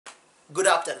Good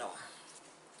afternoon,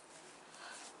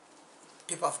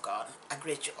 people of God. I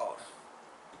greet you all.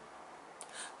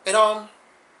 You know,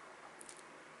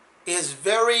 it's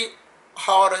very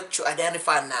hard to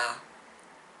identify now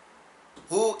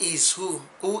who is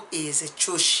a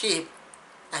true sheep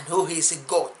and who is a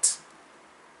goat.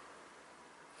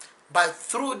 But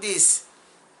through this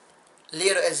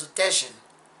little exhortation,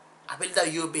 I believe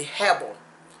that you'll be able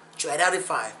to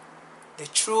identify the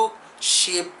true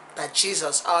sheep that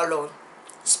Jesus our Lord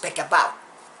speak about.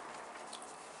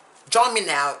 Join me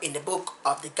now in the book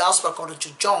of the Gospel according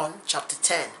to John chapter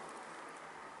 10,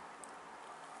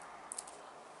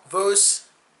 verse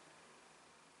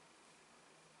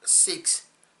 6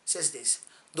 says this.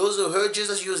 Those who heard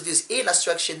Jesus use this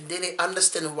illustration didn't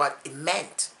understand what it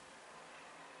meant.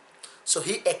 So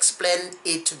he explained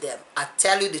it to them. I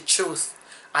tell you the truth,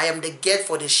 I am the gate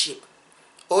for the sheep.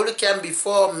 All who came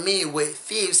before me were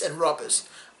thieves and robbers,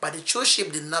 but the true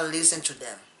sheep did not listen to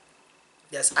them.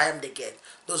 Yes, I am the gate.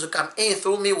 Those who come in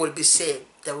through me will be saved.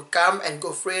 They will come and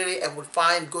go freely and will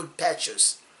find good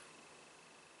pastures.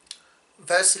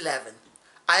 Verse 11.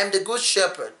 I am the good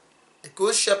shepherd. The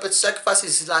good shepherd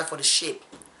sacrifices his life for the sheep.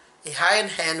 A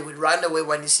hired hand will run away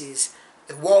when he sees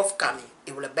a wolf coming.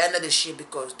 He will abandon the sheep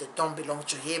because they don't belong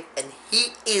to him and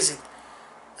he isn't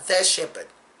their shepherd.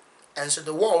 And so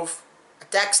the wolf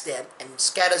attacks them and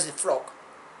scatters the flock.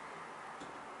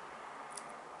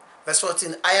 Verse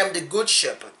 14, I am the good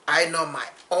shepherd. I know my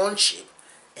own sheep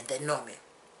and they know me.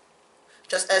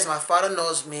 Just as my Father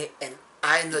knows me and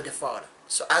I know the Father.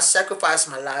 So I sacrifice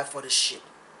my life for the sheep.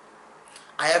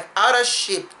 I have other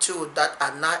sheep too that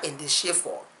are not in the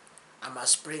sheepfold. I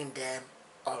must bring them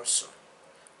also.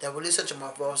 They will listen to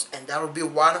my voice, and there will be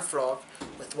one flock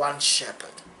with one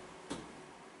shepherd.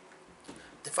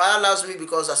 The Father loves me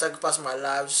because I sacrifice my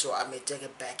life so I may take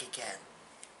it back again.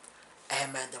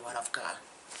 Amen, the word of God.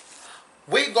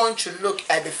 We're going to look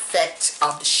at the fact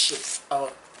of the sheep,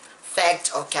 or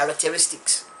fact or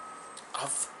characteristics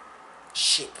of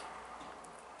sheep.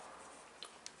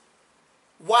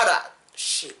 What are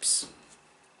sheep?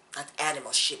 Not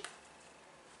animal sheep.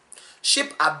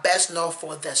 Sheep are best known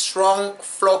for their strong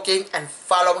flocking and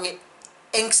following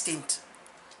instinct.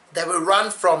 They will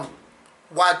run from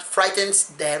what frightens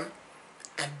them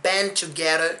and band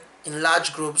together in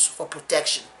large groups for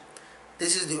protection.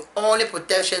 This is the only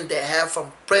protection they have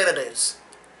from predators.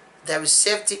 There is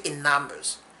safety in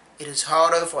numbers. It is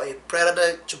harder for a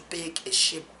predator to pick a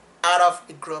sheep out of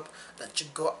a group than to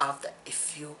go after a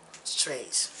few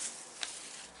strays.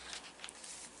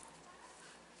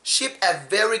 Sheep have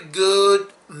very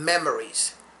good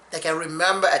memories. They can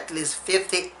remember at least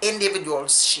 50 individual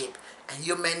sheep and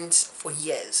humans for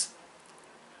years.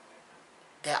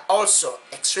 They are also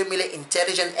extremely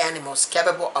intelligent animals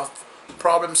capable of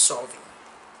problem solving.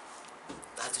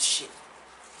 That's a sheep.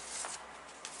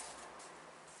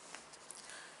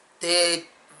 The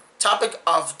topic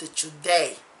of the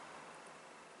today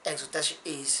exhortation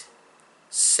is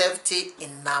safety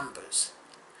in numbers.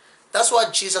 That's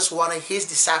what Jesus wanted his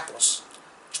disciples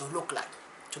to look like,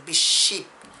 to be sheep,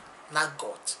 not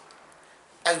goat.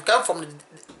 As we come from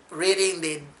reading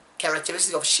the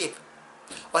characteristics of sheep,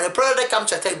 when a predator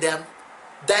comes to attack them,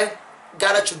 they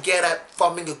gather together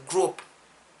forming a group,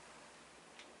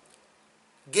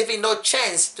 giving no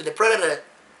chance to the predator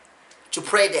to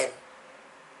prey them.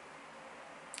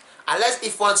 Unless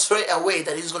if one stray away,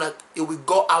 that it will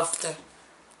go after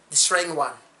the straying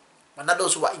one, but not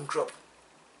those who are in group.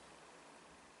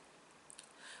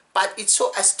 But it's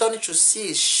so astonishing to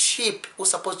see sheep who are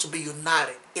supposed to be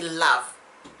united in love,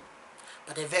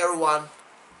 but the very one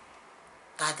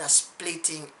that are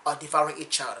splitting or devouring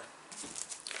each other.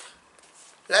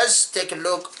 Let's take a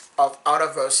look of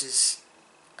other verses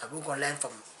and we're going to learn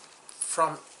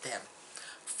from them.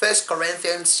 1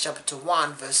 Corinthians chapter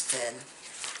 1 verse 10.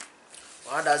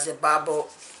 What does the Bible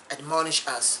admonish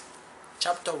us?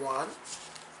 Chapter 1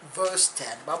 verse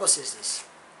 10. The Bible says this.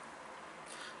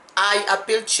 I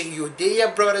appeal to you, dear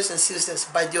brothers and sisters,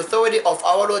 by the authority of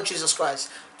our Lord Jesus Christ,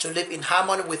 to live in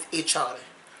harmony with each other.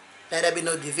 Let there be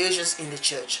no divisions in the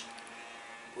church.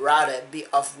 Rather, be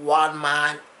of one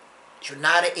mind,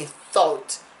 united in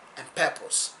thought and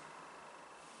purpose.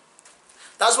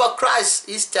 That's what Christ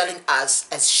is telling us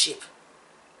as sheep.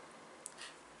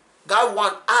 God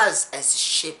wants us as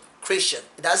sheep, Christian.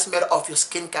 It doesn't matter of your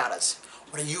skin colors.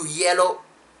 Whether you yellow,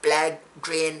 black,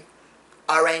 green,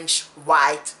 orange,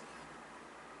 white,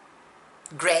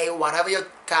 gray, whatever your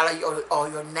color or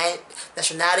your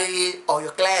nationality or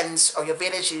your clans or your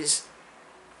villages,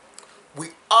 we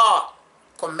are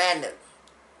commanded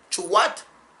to what?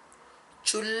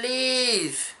 To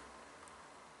live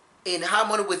in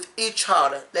harmony with each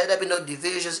other. Let there be no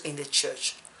divisions in the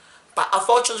church. But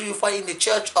unfortunately, you find in the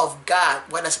church of God,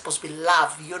 when there's supposed to be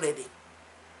love, unity,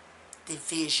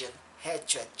 division,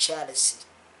 hatred, jealousy,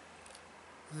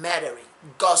 murdering,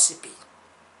 gossiping.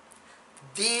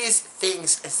 These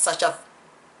things and such of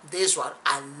this one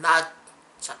are not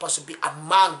supposed to be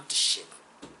among the sheep.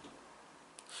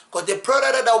 Because the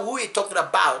predator that we're talking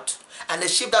about and the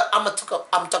sheep that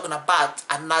I'm talking about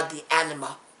are not the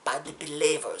animal, but the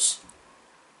believers.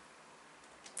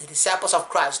 The disciples of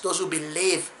Christ, those who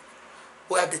believe,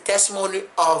 who have the testimony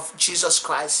of Jesus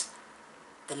Christ,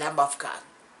 the Lamb of God.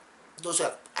 Those who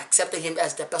have accepted Him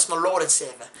as their personal Lord and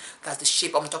Savior. That's the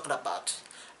sheep I'm talking about.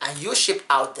 And you sheep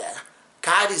out there,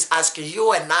 God is asking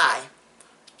you and I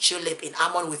to live in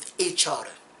harmony with each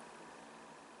other.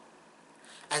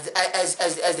 As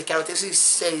the characteristic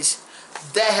says,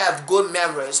 they have good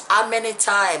memories. How many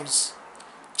times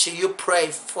do you pray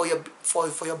for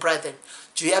your brethren?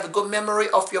 Do you have a good memory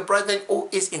of your brethren who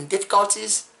is in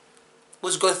difficulties,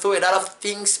 who's going through a lot of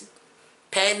things,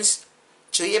 pains?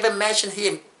 Do you even mention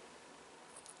him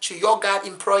to your God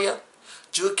in prayer?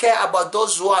 Do you care about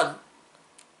those who are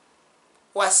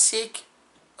sick,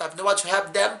 who have no one to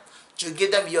help them? Do you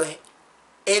give them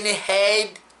any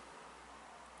aid?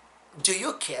 Do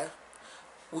you care?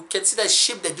 We consider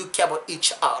sheep that do care about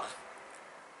each other.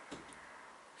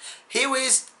 He who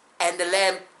is and the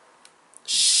lamb,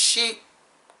 she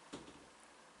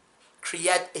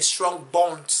create a strong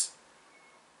bond.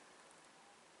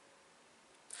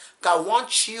 God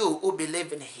wants you who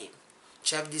believe in Him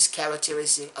to have this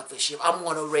characteristic of a sheep. I'm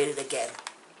going to read it again.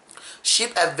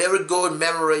 Sheep have very good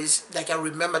memories. They can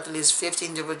remember at least 50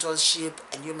 individual sheep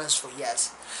and humans for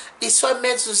years. It's so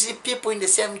amazing to see people in the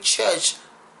same church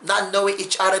not knowing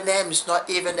each other's names, not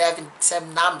even having the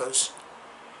same numbers,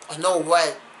 or know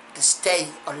where to stay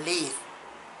or live.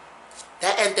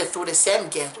 They enter through the same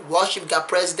gate, worship God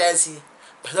presidency,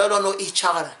 but they don't know each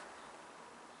other.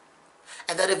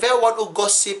 And they're the very one who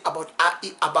gossip about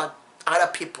other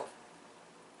people.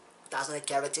 That's not a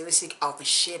characteristic of a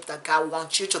sheep that God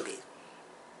wants you to be.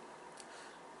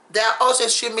 There are also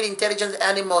extremely intelligent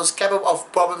animals capable of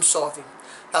problem solving.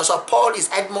 That's what Paul is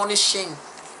admonishing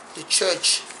the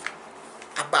church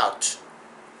about.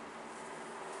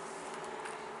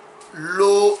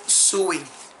 Lawsuing.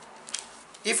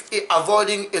 If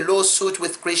avoiding a lawsuit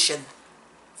with Christian,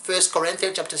 1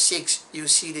 Corinthians chapter 6, you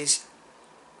see this.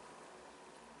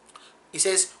 He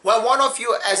says, when one of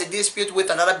you has a dispute with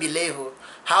another believer,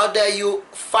 how dare you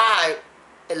file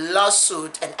a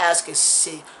lawsuit and ask a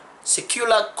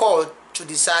secular court to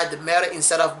decide the matter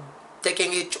instead of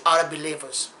taking it to other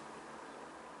believers?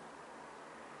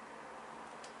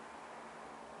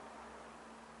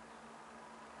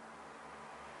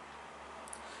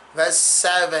 Verse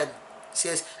 7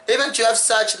 says, even to have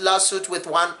such lawsuit with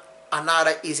one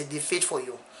another is a defeat for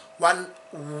you.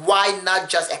 Why not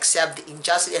just accept the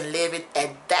injustice and leave it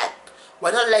at that?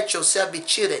 Why not let yourself be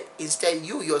cheated? Instead,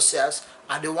 you yourselves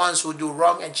are the ones who do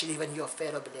wrong and cheat even your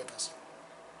fellow believers.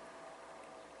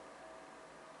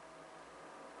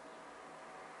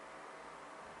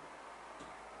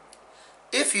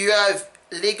 If you have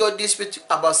legal dispute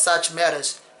about such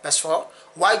matters, verse 4,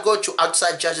 why go to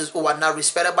outside judges who are not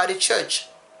respected by the church?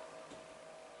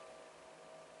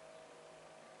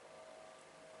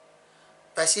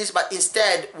 Verse 6, but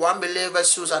instead, one believer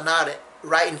sues another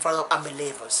right in front of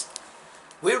unbelievers.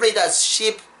 We read that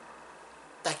sheep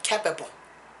that are capable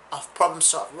of problem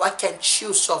solving. Why can't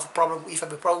you solve a problem if you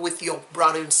have a problem with your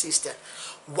brother and sister?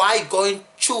 Why going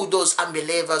to those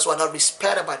unbelievers who are not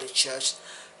respected by the church,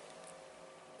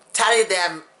 telling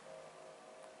them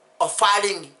or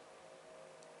fighting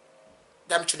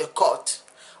them to the court?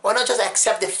 Why not just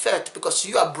accept the fact, because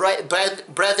you are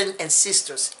brethren and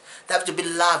sisters? They have to be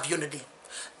love, unity.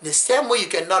 The same way you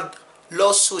cannot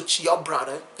lawsuit your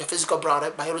brother, your physical brother,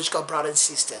 biological brother and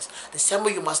sisters, the same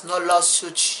way you must not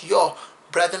lawsuit your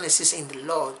brethren and sisters in the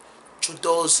Lord to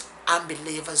those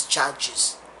unbelievers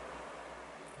judges.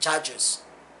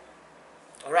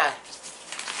 Alright.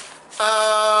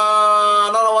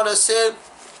 Another one I said,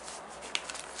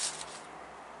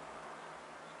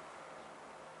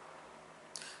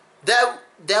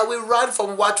 they will run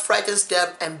from what frightens them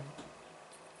and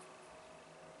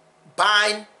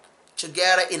bind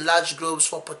together in large groups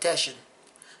for protection.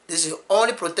 This is the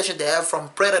only protection they have from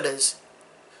predators.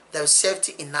 There is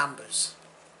safety in numbers.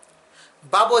 The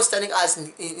Bible is telling us in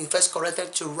 1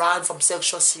 Corinthians to run from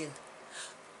sexual sin.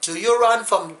 Do you run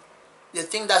from the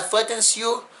thing that threatens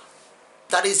you,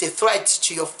 that is a threat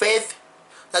to your faith,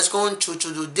 that's going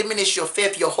to diminish your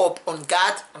faith, your hope on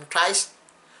God, on Christ,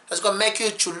 that's going to make you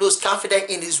to lose confidence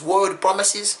in His word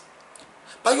promises?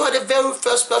 But you are the very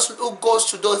first person who goes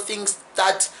to those things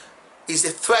that is a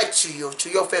threat to you, to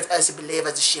your faith as a believer,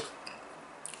 as a sheep.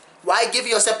 Why give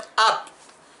yourself up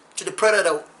to the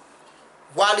predator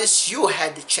while you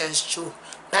had the chance to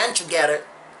band together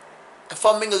and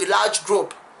forming a large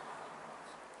group,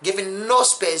 giving no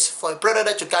space for a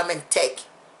predator to come and take?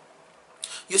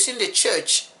 You see in the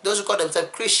church, those who call themselves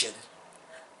Christian,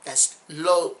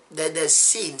 there's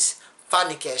sins,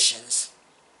 fornications,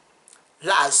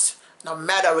 lust, no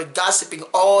matter with gossiping,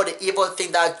 all the evil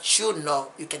thing that you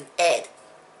know you can add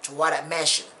to what I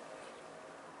mentioned.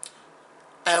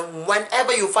 And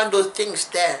whenever you find those things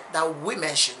there that we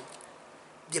mentioned,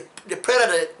 the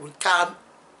predator will come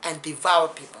and devour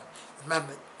people.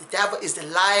 Remember, the devil is the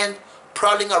lion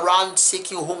prowling around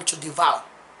seeking whom to devour.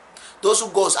 Those who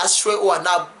goes astray, who are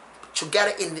now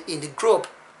together in the group,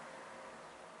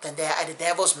 then they are at the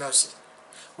devil's mercy.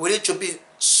 We need to be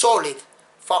solid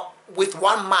with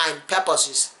one mind,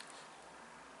 purposes,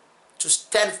 to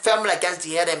stand firmly against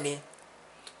the enemy,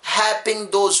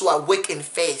 helping those who are weak in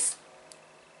faith.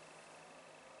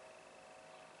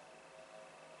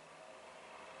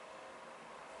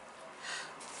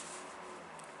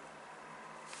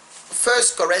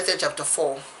 First Corinthians chapter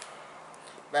 4,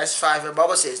 verse 5, the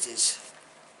Bible says this.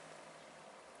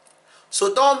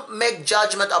 So don't make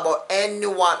judgment about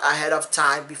anyone ahead of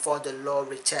time before the Lord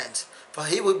returns. For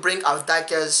he will bring our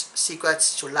darkest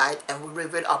secrets to light and will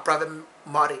reveal our private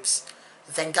motives.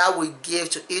 Then God will give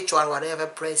to each one whatever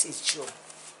praise is due.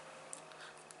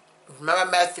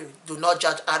 Remember Matthew, do not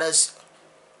judge others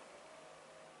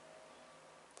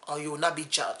or you will not be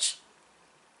judged.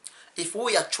 If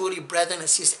we are truly brethren and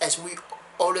sisters, as we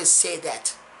always say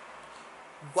that,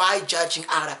 why judging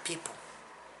other people?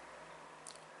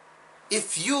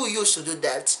 If you used to do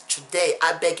that, today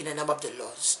I beg in the name of the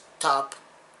Lord, stop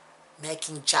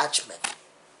making judgment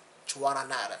to one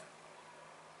another.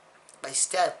 But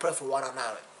instead pray for one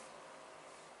another.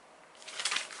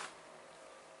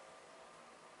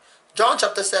 John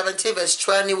chapter 17 verse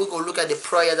 20, we're going to look at the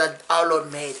prayer that our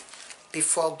Lord made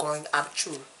before going up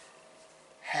to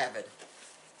heaven.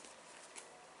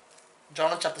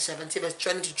 John chapter 17 verse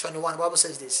 20 to 21, the Bible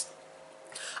says this.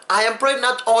 I am praying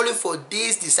not only for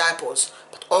these disciples,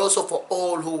 but also for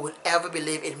all who will ever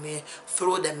believe in me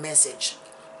through the message.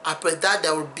 I pray that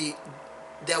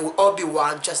they will all be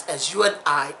one, just as you and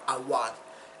I are one.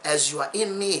 As you are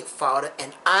in me, Father,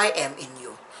 and I am in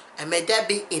you. And may that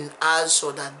be in us,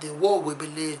 so that the world will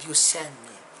believe you sent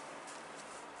me.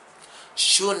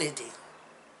 Unity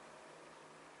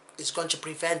is going to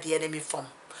prevent the enemy from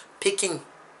picking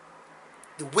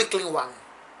the weakling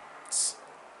ones.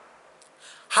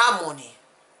 Harmony,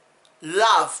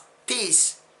 love,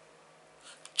 peace,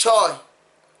 joy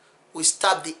will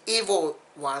stop the evil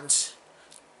ones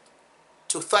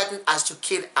to threaten us, to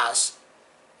kill us,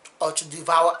 or to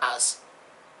devour us.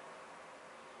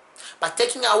 By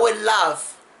taking away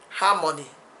love, harmony,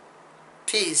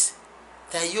 peace,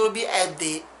 then you will be at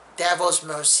the devil's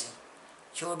mercy.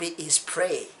 You will be his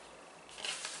prey.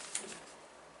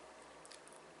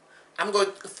 I'm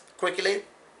going quickly.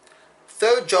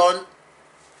 3 John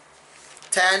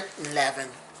 10:11.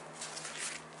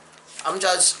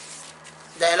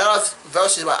 There are a lot of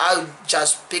verses, but I'll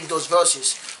just pick those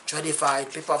verses to edify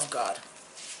the people of God.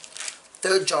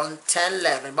 3 John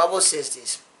 10:11. Bible says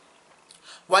this.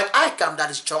 When I come,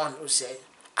 that is John who said,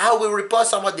 I will report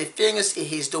some of the things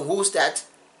he is doing. Who's that?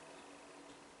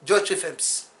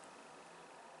 Josephus.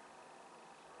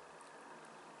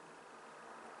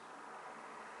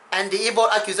 And the evil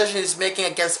accusation he is making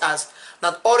against us.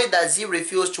 Not only does he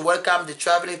refuse to welcome the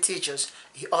traveling teachers,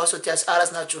 he also tells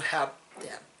others not to help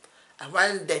them. And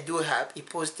when they do help, he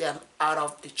puts them out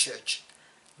of the church.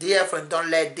 Dear friend, don't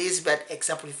let this bad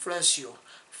example influence you.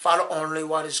 Follow only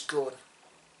what is good.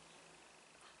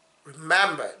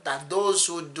 Remember that those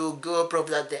who do good prove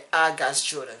that they are God's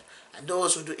children, and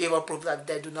those who do evil prove that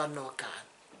they do not know God.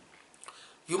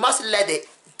 You must let the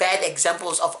bad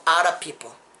examples of other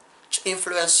people to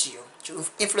influence you, to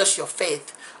influence your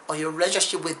faith or your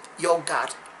relationship with your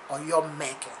God or your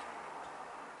Maker.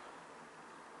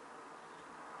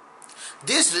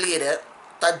 This leader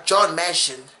that John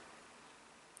mentioned,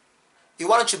 he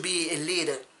wanted to be a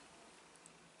leader.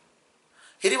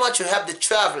 He didn't want to help the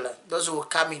traveler, those who were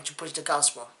coming to preach the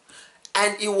gospel.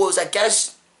 And he was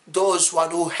against those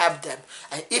who helped them.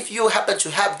 And if you happen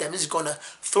to help them, he's going to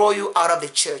throw you out of the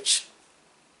church.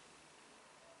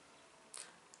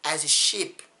 As a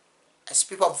sheep, as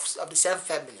people of the same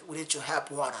family, we need to help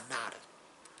one another.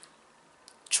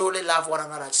 Truly love one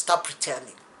another. Stop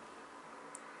pretending.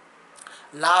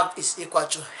 Love is equal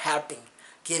to helping,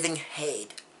 giving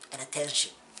aid and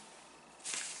attention.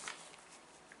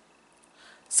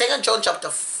 Second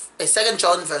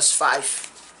John verse 5.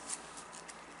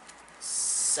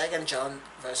 2 John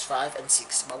verse 5 and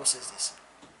 6. The Bible says this.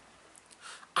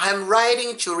 I am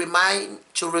writing to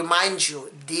remind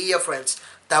you, dear friends,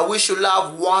 that we should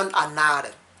love one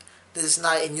another. This is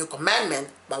not a new commandment,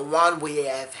 but one we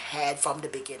have had from the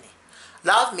beginning.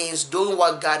 Love means doing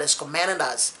what God has commanded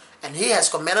us, and He has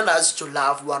commanded us to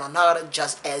love one another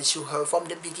just as you heard from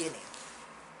the beginning.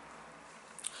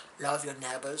 Love your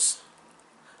neighbors,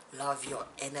 love your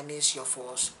enemies, your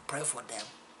foes, pray for them.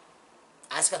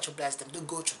 Ask God to bless them, do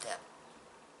good to them.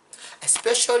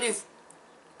 Especially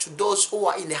to those who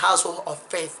are in the household of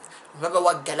faith. Remember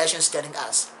what Galatians is telling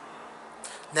us.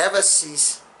 Never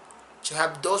cease to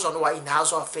help those who are in the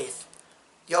household of faith,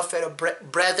 your fellow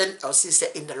brethren or sister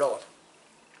in the Lord.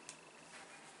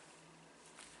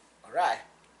 Alright.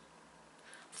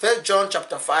 1 John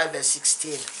chapter 5 verse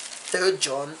 16. 3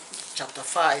 John chapter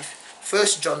 5. 1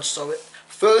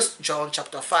 John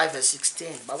chapter 5 verse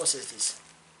 16. The Bible says this.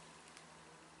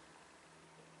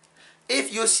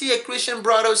 If you see a Christian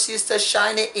brother or sister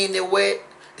sinning in a way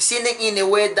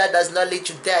that does not lead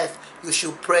to death, you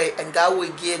should pray and God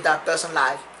will give that person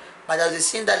life. But there's a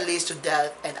sin that leads to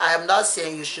death, and I am not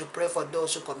saying you should pray for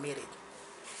those who commit it.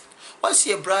 Once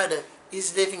your brother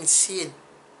is living in sin,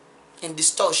 in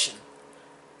distortion,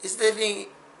 is living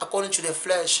according to the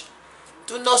flesh,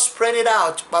 do not spread it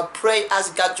out, but pray,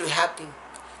 ask God to help him.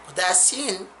 But there are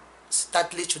sins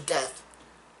that lead to death,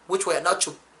 which we are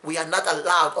not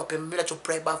allowed or permitted to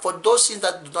pray. But for those sins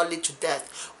that do not lead to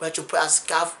death, we have to pray, ask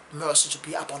God mercy to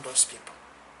be upon those people.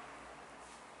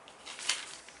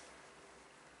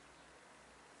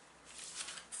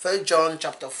 1 John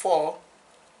chapter 4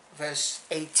 verse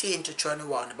 18 to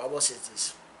 21. The Bible says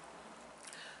this.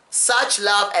 Such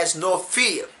love has no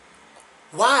fear.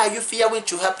 Why are you fearing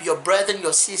to help your brother,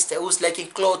 your sister who's lacking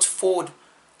clothes, food,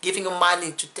 giving you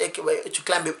money to take away, to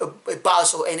climb a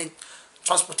bus or any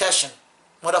transportation,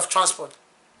 mode of transport?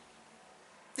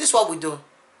 This is what we do.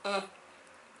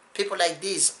 People like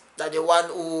this, that the one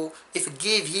who, if you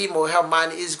give him or her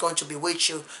money, is going to be with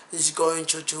you, is going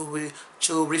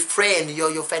to refrain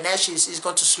your finances, is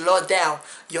going to slow down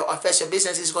your affairs, your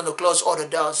business is going to close all the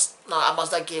doors. No, I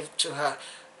must not give to her.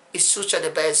 It suits her the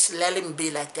best. Let him be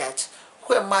like that.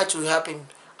 Who am I to help him?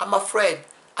 I'm afraid.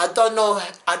 I don't know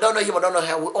him, I don't know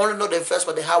her. We only know the first,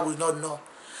 but the how we don't know.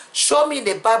 Show me in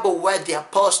the Bible where the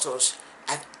apostles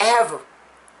have ever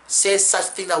said such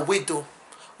thing that we do.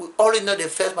 We only know the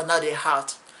first, but not the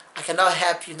heart. I cannot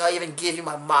help you, not even give you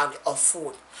my money or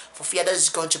food, for fear that is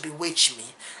going to bewitch me.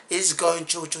 It's going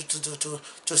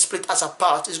to split us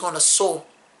apart. It's going to sow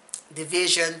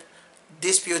division,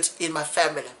 dispute in my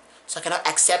family. So I cannot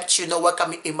accept you, no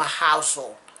welcome in my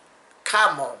household.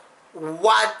 Come on.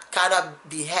 What kind of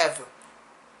behavior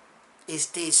is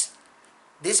this?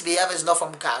 This behavior is not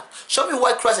from God. Show me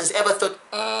where Christ has ever thought,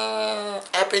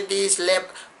 helping this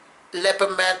leper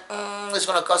man, it's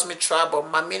going to cause me trouble.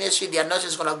 My ministry, the anointing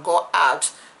is going to go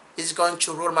out. It's going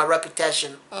to ruin my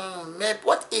reputation. Maybe,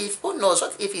 what if, who knows,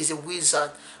 what if he's a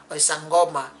wizard or a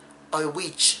sangoma or a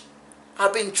witch?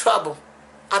 I'll be in trouble.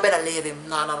 I better leave him.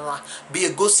 No. Be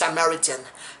a good Samaritan.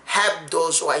 Help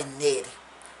those who are in need.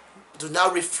 Do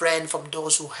not refrain from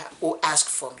those who ask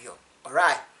from you.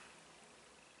 Alright?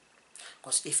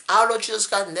 Because if our Lord Jesus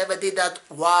Christ never did that,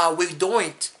 why are we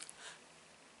doing it?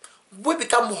 We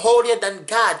become holier than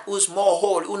God, who is more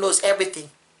holy, who knows everything.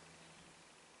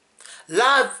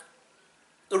 Love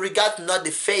regards not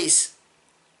the face,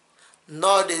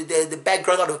 nor the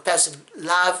background of the person.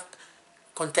 Love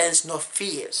contains no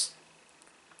fears.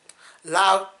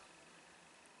 Love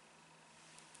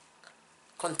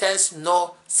contains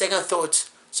no second thoughts.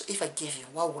 So if I give you,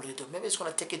 what will you do? Maybe it's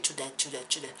going to take it to the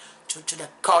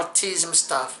cultism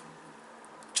stuff,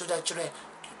 to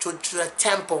the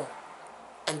temple,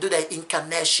 and do the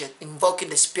incarnation, invoking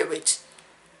the spirit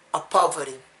of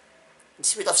poverty, the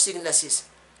spirit of sicknesses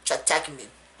to attack me.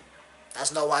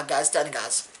 That's not what God is telling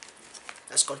us.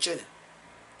 Let's continue.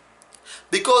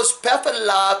 Because perfect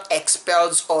love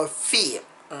expels all fear.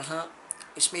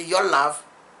 Which means your love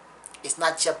is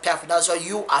not yet perfect. That's why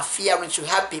you are fearing to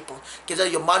help people. Give them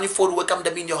your money, food, welcome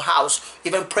them in your house.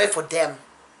 Even pray for them.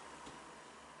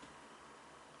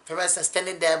 For instance,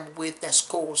 sending them with their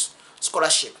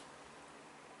scholarship.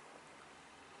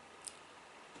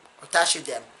 Attaching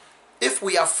them. If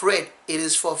we are afraid, it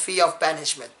is for fear of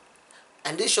punishment.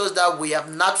 And this shows that we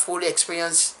have not fully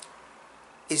experienced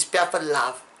His perfect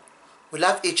love. We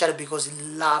love each other because He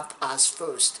loved us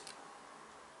first.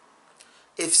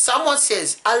 If someone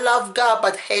says, I love God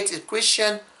but hates a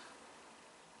Christian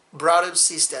brother or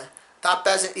sister, that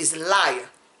person is a liar.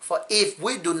 For if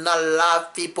we do not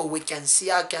love people we can see,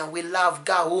 how can we love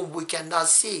God whom we cannot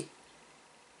see?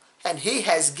 And He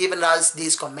has given us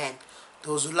this command.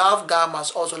 Those who love God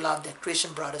must also love their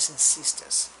Christian brothers and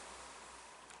sisters.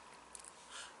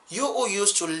 You who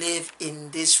used to live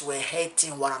in this way,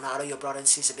 hating one another, your brother and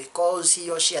sister, because he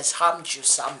or she has harmed you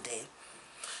someday,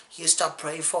 you stop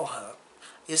praying for her.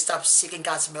 You stop seeking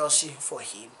God's mercy for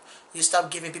him. You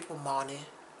stop giving people money.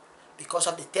 Because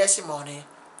of the testimony,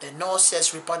 the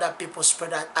nurses report that people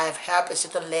spread that I have helped a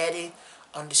certain lady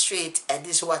on the street, and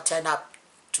this is what turned out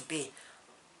to be.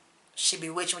 She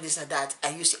bewitched me, this and that. I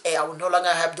used to, hey, I will no longer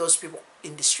help those people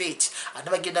in the street. I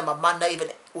never give them a man, not even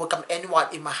welcome anyone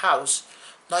in my house.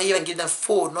 Not even give them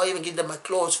food, not even give them my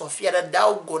clothes, for fear that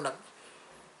they're gonna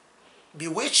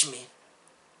bewitch me.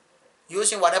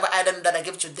 Using whatever item that I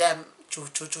give to them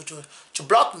to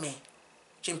block me,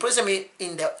 to imprison me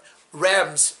in the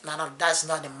realms. No, that's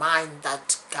not the mind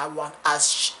that God wants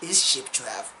us, His sheep, to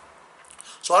have.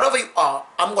 So whatever you are,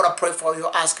 I'm gonna pray for you,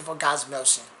 asking for God's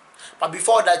mercy. But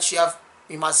before that,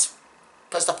 you must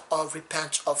first of all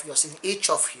repent of your sin. Each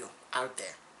of you out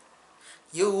there,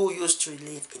 you who used to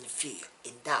live in fear,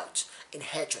 in doubt, in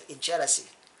hatred, in jealousy,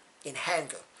 in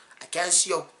anger against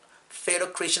your fellow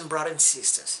Christian brothers and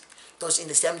sisters, those in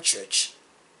the same church,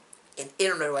 in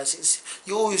ignorances,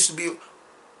 you who used to be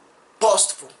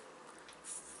boastful,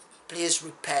 please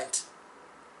repent.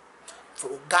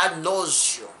 For God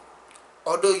knows you,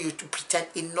 although you to pretend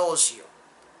He knows you.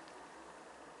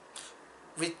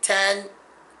 Return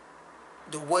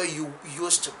the way you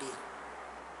used to be.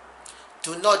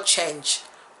 Do not change.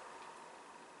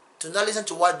 Do not listen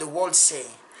to what the world say.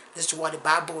 Listen to what the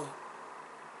Bible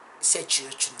said to you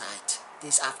tonight,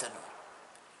 this afternoon.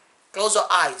 Close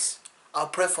your eyes. I'll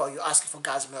pray for you, asking for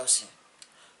God's mercy.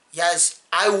 Yes,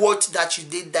 I would that you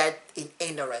did that in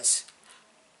ignorance.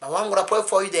 But when I'm going to pray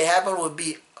for you, the heaven will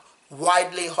be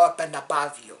widely open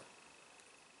above you.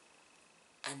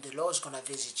 And the Lord is going to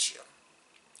visit you.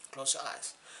 Close your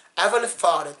eyes. Heavenly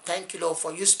Father, thank you, Lord,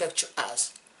 for you speak to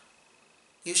us.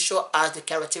 You show us the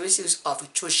characteristics of a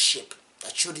true sheep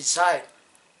that you desire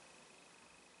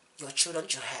your children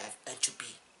to have and to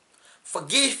be.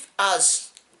 Forgive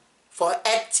us for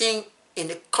acting in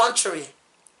the contrary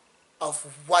of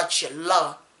what your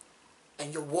law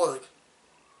and your word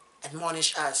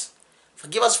admonish us.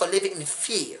 Forgive us for living in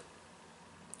fear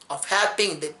of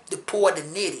helping the poor, the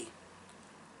needy.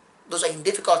 Those are in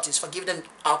difficulties. Forgive them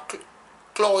our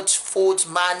clothes, food,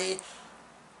 money,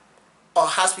 or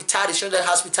hospitality. Show them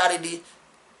hospitality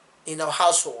in our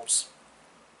households.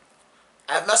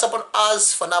 I have mercy upon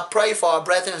us for not praying for our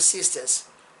brothers and sisters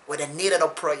with the needed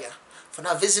of prayer, for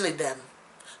not visiting them,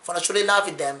 for not truly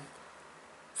loving them,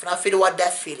 for not feeling what they're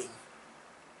feeling,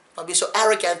 for being so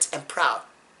arrogant and proud.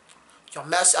 Your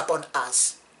mercy upon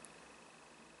us.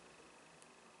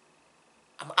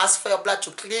 I'm asking for your blood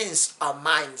to cleanse our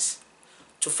minds,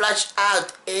 to flush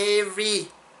out every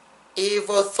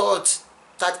evil thought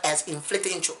that has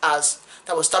inflicted into us,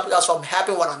 that will stop us from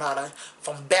helping one another,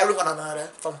 from bearing one another,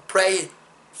 from praying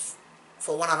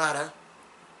for one another,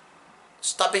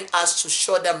 stopping us to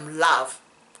show them love,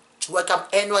 to welcome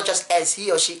anyone just as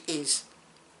he or she is.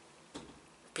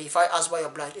 Purify us by your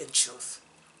blood and truth.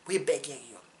 We begging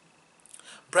you.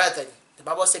 Brethren, the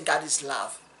Bible says God is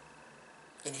love.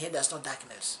 In Him there's no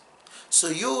darkness. So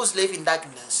you who live in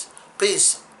darkness,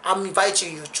 please, I'm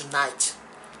inviting you tonight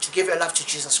to give your life to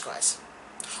Jesus Christ.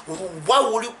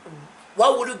 What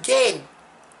will you gain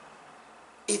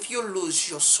if you lose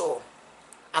your soul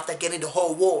after getting the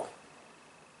whole world?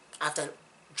 After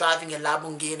driving a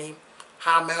Lamborghini,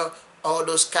 Hammer, all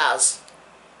those cars,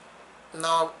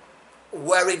 now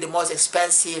wearing the most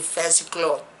expensive, fancy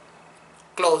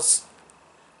clothes,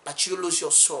 but you lose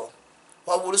your soul.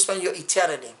 What will you spend your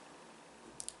eternity?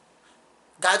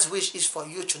 God's wish is for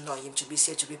you to know Him, to be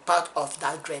saved, to be part of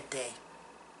that great day.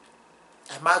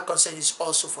 And my concern is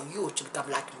also for you to become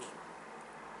like me.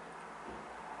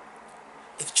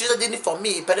 If Jesus did it for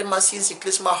me, pardon my sins, He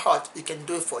cleansed my heart, He can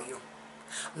do it for you.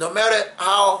 No matter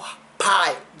how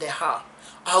high they are,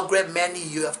 how great many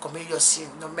you have committed your sin,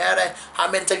 no matter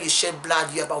how many times you shed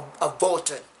blood, you have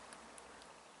aborted,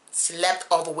 slept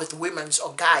over with women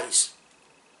or guys,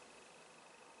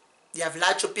 you have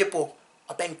lied to people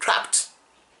or been trapped,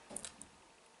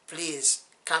 please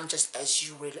come just as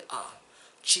you really are.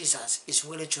 Jesus is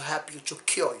willing to help you, to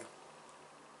cure you,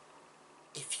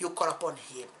 if you call upon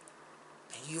Him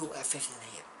and you have faith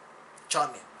in Him.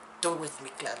 Join me. Do it with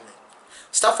me gladly.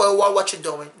 Stop for a while what you're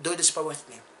doing. Do this prayer with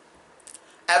me.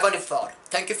 Heavenly Father,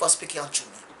 thank you for speaking unto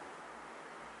me.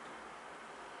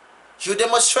 You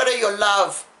demonstrated your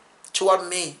love toward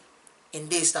me in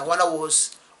this, that while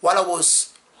I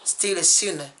was still a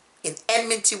sinner, in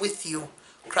enmity with you,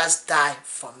 Christ died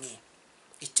for me.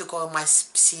 He took all my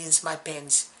sins, my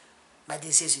pains, my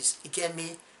diseases. He gave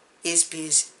me His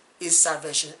peace, His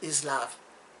salvation, His love.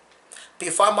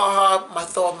 Before my heart, my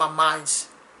thought, my minds,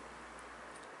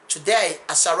 today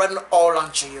I surrender all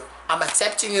unto you. I'm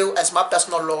accepting you as my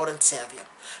personal Lord and Savior.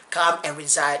 Come and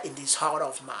reside in this heart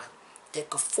of mine.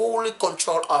 Take full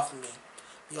control of me.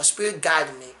 Your Spirit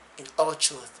guide me in all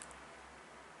truth.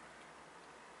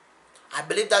 I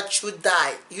believe that you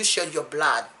died, you shed your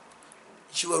blood.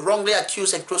 You were wrongly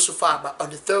accused and crucified, but on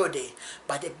the third day,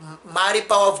 by the mighty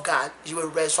power of God, you were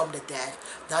raised from the dead.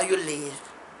 Now you live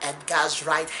at God's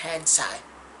right hand side,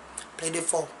 pleading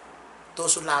for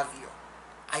those who love you.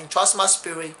 I entrust my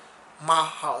spirit, my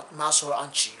heart, my soul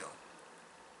unto you.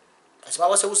 As the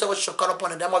Bible says, whosoever shall call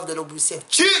upon the name of the Lord will be saved.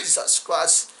 Jesus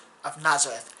Christ of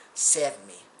Nazareth, save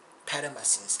me. Pardon my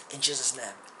sins. In Jesus'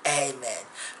 name, amen.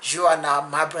 You are now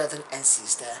my brethren and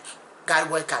sister. God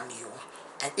welcome you.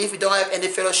 And if you don't have any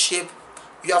fellowship,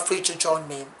 you are free to join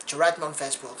me, to write me on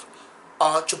Facebook,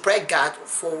 or to pray God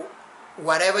for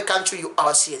whatever country you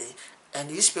are sitting, and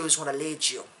the Spirit is going to lead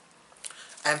you.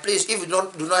 And please, if you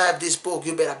do not have this book,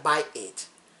 you better buy it,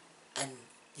 and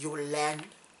you will learn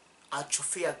how to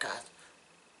fear God.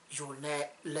 You will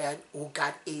learn who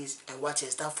God is and what He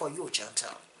has done for you,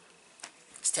 Gentile.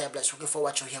 Stay blessed. Looking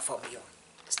forward to hear from you.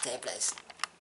 Stay blessed.